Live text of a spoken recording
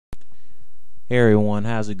Hey everyone,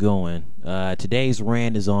 how's it going? Today's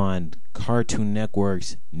rant is on Cartoon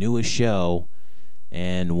Network's newest show,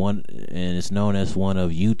 and it's known as one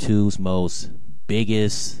of YouTube's most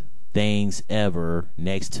biggest things ever,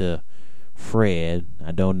 next to Fred.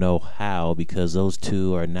 I don't know how, because those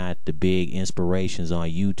two are not the big inspirations on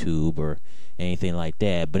YouTube or anything like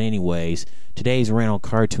that. But anyways, today's rant on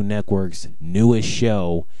Cartoon Network's newest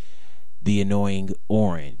show, The Annoying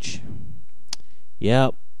Orange.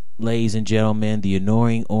 Yep. Ladies and gentlemen, The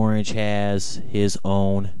Annoying Orange has his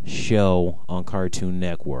own show on Cartoon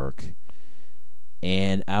Network.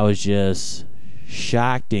 And I was just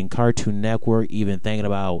shocked in Cartoon Network even thinking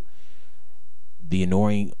about The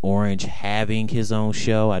Annoying Orange having his own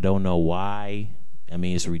show. I don't know why. I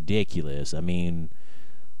mean, it's ridiculous. Does The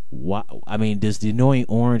Annoying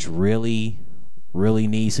Orange really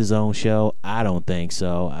needs his own show? I don't think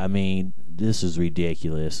so. I mean, this is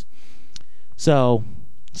ridiculous.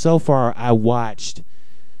 So far, I watched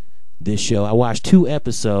this show. I watched 2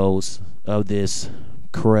 episodes of this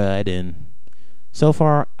crud, and so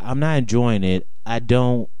far, I'm not enjoying it. I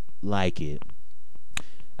don't like it.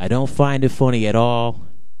 I don't find it funny at all.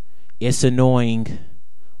 It's annoying.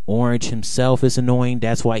 Orange himself is annoying.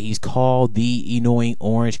 That's why he's called The Annoying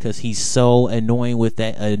Orange, because he's so annoying with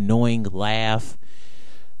that annoying laugh.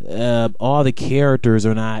 All the characters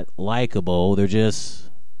are not likable. They're just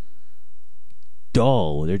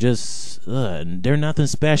dull. They're just they're nothing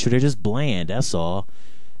special. They're just bland, that's all.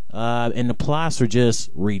 And the plots are just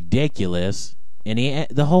ridiculous, and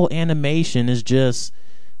the whole animation is just,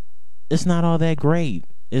 it's not all that great.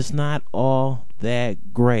 It's not all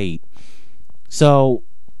that great. So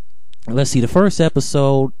let's see, the first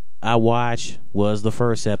episode I watched was the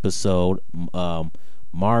first episode,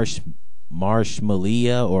 Marshmalia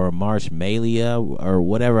or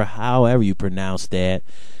whatever, however you pronounce that.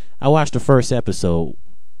 I watched the first episode,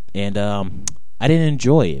 and I didn't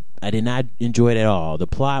enjoy it. I did not enjoy it at all. The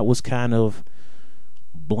plot was kind of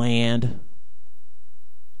bland.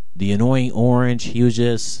 The Annoying Orange, he was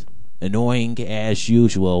just annoying as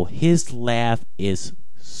usual. His laugh is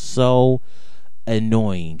so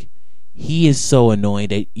annoying. He is so annoying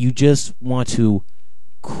that you just want to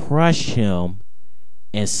crush him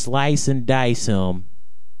and slice and dice him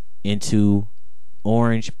into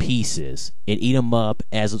orange pieces and eat them up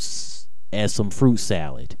as some fruit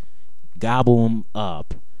salad. Gobble them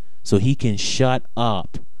up so he can shut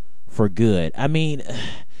up for good. I mean,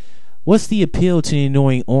 what's the appeal to The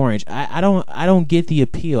Annoying Orange? I don't get the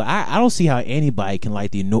appeal. I don't see how anybody can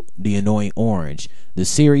like the Annoying Orange, the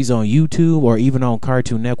series on YouTube or even on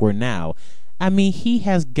Cartoon Network now. I mean, he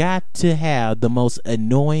has got to have the most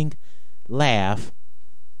annoying laugh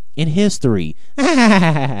in history.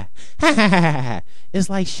 It's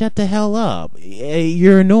like, shut the hell up.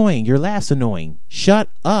 You're annoying. Your laugh's annoying. Shut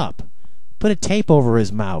up. Put a tape over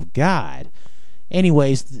his mouth. God.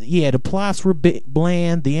 Anyways, yeah, the plots were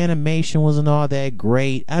bland. The animation wasn't all that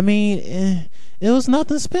great. I mean, it was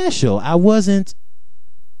nothing special. I wasn't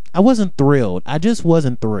thrilled. I just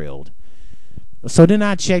wasn't thrilled. So then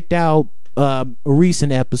I checked out a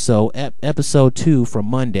recent episode 2 from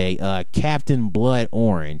Monday, Captain Blood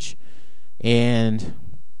Orange, and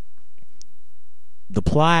the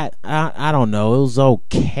plot, I don't know, it was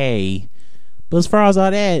okay, but as far as all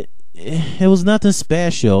that, it was nothing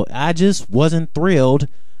special. I just wasn't thrilled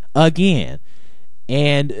again.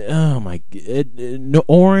 And oh my,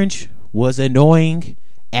 Orange was annoying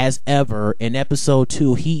as ever in episode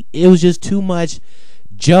 2. It was just too much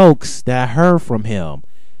jokes that I heard from him.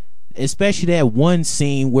 Especially that one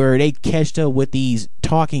scene where they catched up with these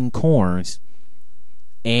talking corns,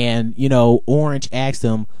 and Orange asked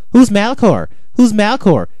him, "Who's Malcor? Who's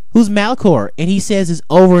Malcor? Who's Malcor?" And he says this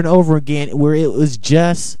over and over again, where it was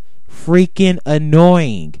just freaking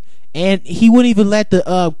annoying. And he wouldn't even let the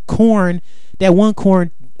that one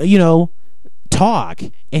corn, talk.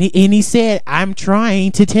 And he said, "I'm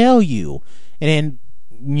trying to tell you." And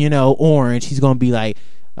then Orange, he's gonna be like,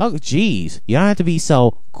 "Oh, geez, you don't have to be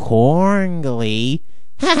so cornly."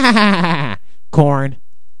 Corn.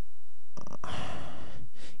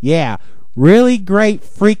 Yeah, really great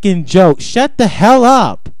freaking joke. Shut the hell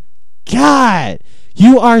up. God,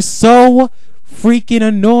 you are so freaking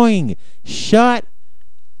annoying. Shut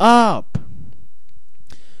up.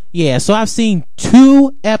 Yeah, so I've seen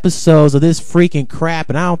 2 episodes of this freaking crap,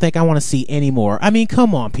 and I don't think I want to see any more. I mean,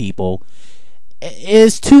 come on, people.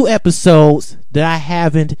 It's 2 episodes that I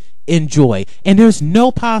haven't enjoyed, and there's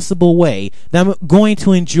no possible way that I'm going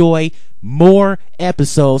to enjoy more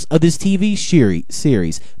episodes of this TV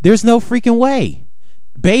series. There's no freaking way.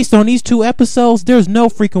 Based on these 2 episodes, there's no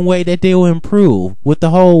freaking way that they will improve with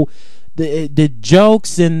the whole the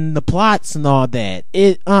jokes and the plots and all that.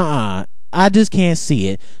 I just can't see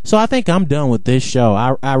it. So I think I'm done with this show.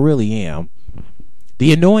 I really am.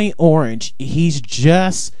 The annoying orange, he's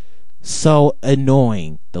just so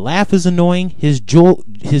annoying. The laugh is annoying. His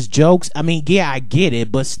jokes, I mean, yeah, I get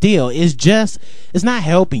it, but still, it's not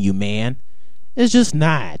helping you, man. It's just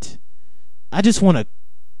not. I just want to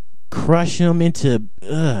crush him into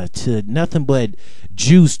to nothing but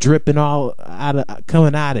juice dripping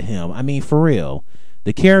coming out of him. I mean, for real.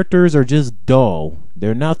 The characters are just dull.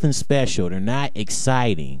 They're nothing special. They're not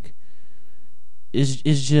exciting. It's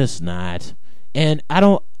just not. And I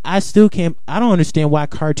don't understand why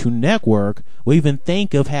Cartoon Network will even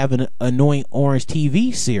think of having an annoying orange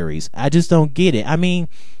TV series. I just don't get it. I mean,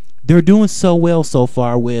 they're doing so well so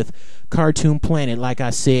far with Cartoon Planet, like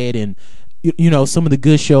I said, and some of the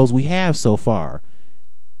good shows we have so far.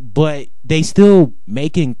 But they still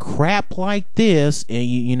making crap like this, and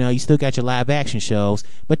you still got your live action shows,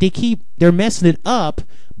 but they're messing it up,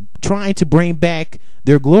 trying to bring back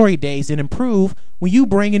their glory days and improve when you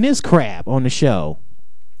bringing this crap on the show.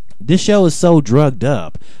 This show is so drugged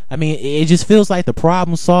up. I mean, it just feels like the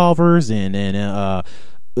Problem Solvers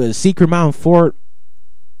and Secret Mountain Fort.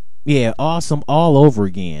 Yeah, awesome all over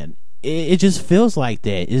again. It just feels like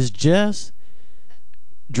that. It's just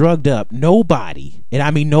drugged up. Nobody, and I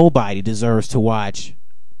mean nobody, deserves to watch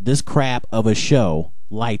this crap of a show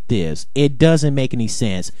like this. It doesn't make any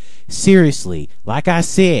sense. Seriously, like I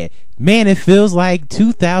said, man, it feels like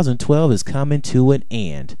 2012 is coming to an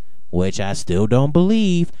end, which I still don't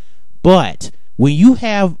believe. But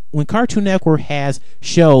when Cartoon Network has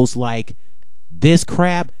shows like this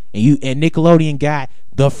crap, and Nickelodeon got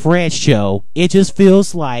The Fred Show, it just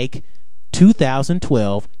feels like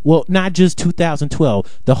 2012. Well, not just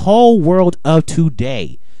 2012. The whole world of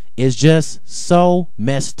today is just so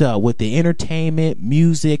messed up with the entertainment,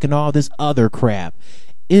 music, and all this other crap.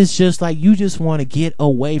 It's just like you just want to get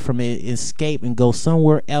away from it, escape, and go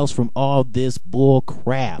somewhere else from all this bull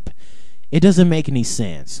crap. It doesn't make any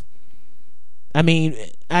sense. I mean,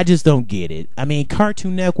 I just don't get it. I mean,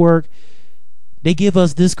 Cartoon Network, they give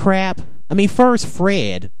us this crap. I mean, first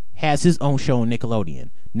Fred has his own show on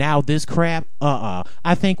Nickelodeon. Now this crap,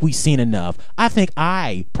 I think we've seen enough. I think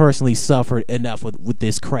I personally suffered enough with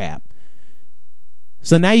this crap.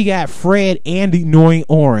 So now you got Fred and the annoying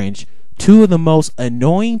orange, two of the most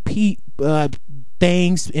annoying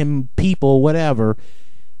things and people, whatever.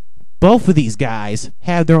 Both of these guys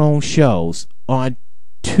have their own shows on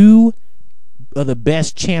two of the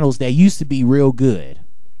best channels that used to be real good.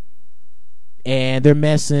 And they're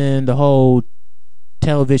messing the whole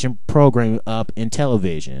television program up in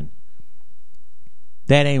television.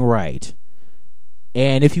 That ain't right.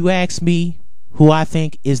 And if you ask me who I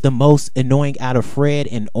think is the most annoying out of Fred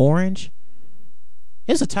and Orange,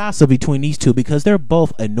 it's a toss-up between these two because they're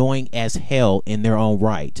both annoying as hell in their own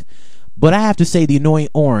right. But I have to say the annoying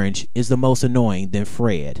Orange is the most annoying than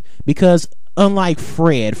Fred, because unlike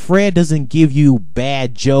Fred doesn't give you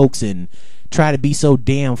bad jokes and try to be so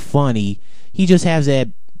damn funny. He just has that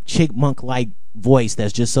chipmunk-like voice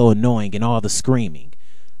that's just so annoying and all the screaming.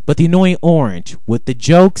 But the annoying Orange, with the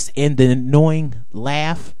jokes and the annoying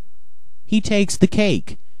laugh, he takes the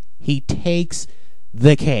cake. He takes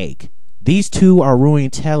the cake. These two are ruining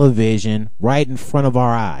television right in front of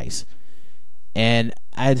our eyes. And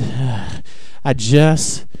I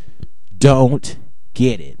just don't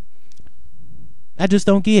get it. I just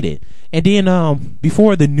don't get it. And then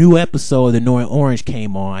before the new episode of The Annoying Orange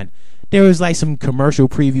came on, there was like some commercial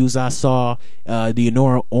previews I saw the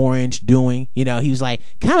Annoying Orange doing. He was like,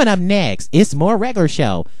 coming up next, it's more regular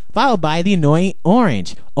show, followed by The Annoying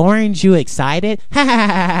Orange. Orange, you excited? Ha ha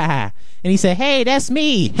ha ha. And he said, hey, that's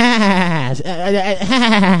me. Ha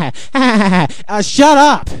ha ha. Shut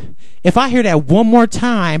up. If I hear that one more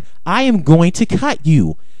time, I am going to cut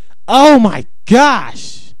you. Oh my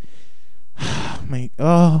gosh.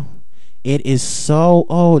 It is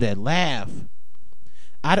so, that laugh.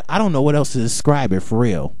 I don't know what else to describe it for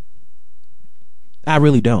real. I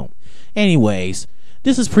really don't. Anyways,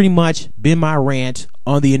 this has pretty much been my rant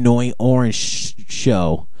on the Annoying Orange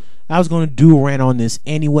show. I was going to do a rant on this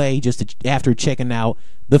anyway, after checking out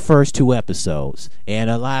the first two episodes. And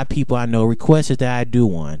a lot of people I know requested that I do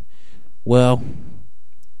one. Well,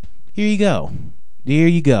 here you go. There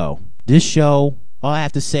you go. This show, all I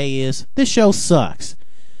have to say is, this show sucks.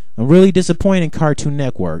 I'm really disappointed in Cartoon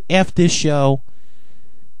Network. F this show.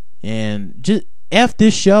 And just F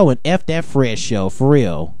this show and F that Fred show, for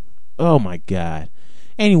real. Oh my God.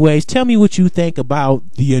 Anyways, tell me what you think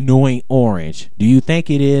about The Annoying Orange. Do you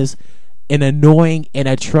think it is an annoying and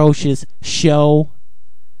atrocious show?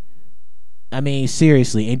 I mean,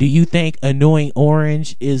 seriously. And do you think annoying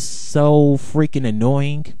orange is so freaking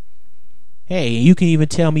annoying? Hey, you can even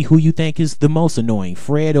tell me who you think is the most annoying,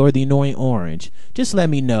 Fred or the annoying orange. Just let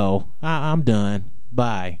me know. I'm done.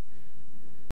 Bye.